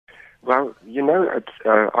Well,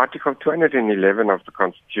 Article 211 of the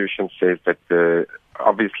Constitution says that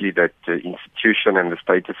obviously that the institution and the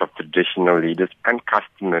status of traditional leaders and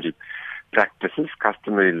customary practices,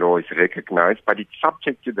 customary law is recognized, but it's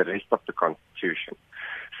subject to the rest of the Constitution.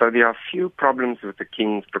 So there are few problems with the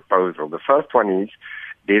King's proposal. The first one is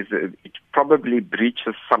it probably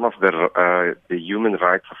breaches some of the human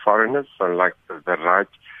rights of foreigners, so like the right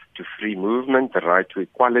to free movement, the right to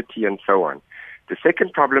equality, and so on. The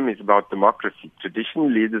second problem is about democracy.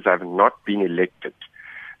 Traditional leaders have not been elected.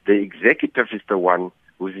 The executive is the one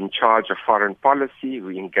who's in charge of foreign policy, who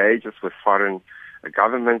engages with foreign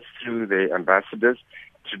governments through their ambassadors.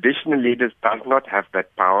 Traditional leaders does not have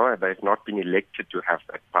that power. They've not been elected to have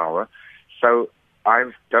that power. So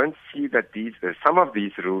I don't see that some of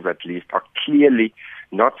these rules at least are clearly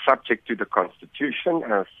not subject to the Constitution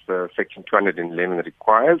as Section 211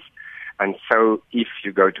 requires. And so if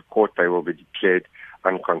you go to court, they will be declared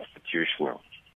unconstitutional.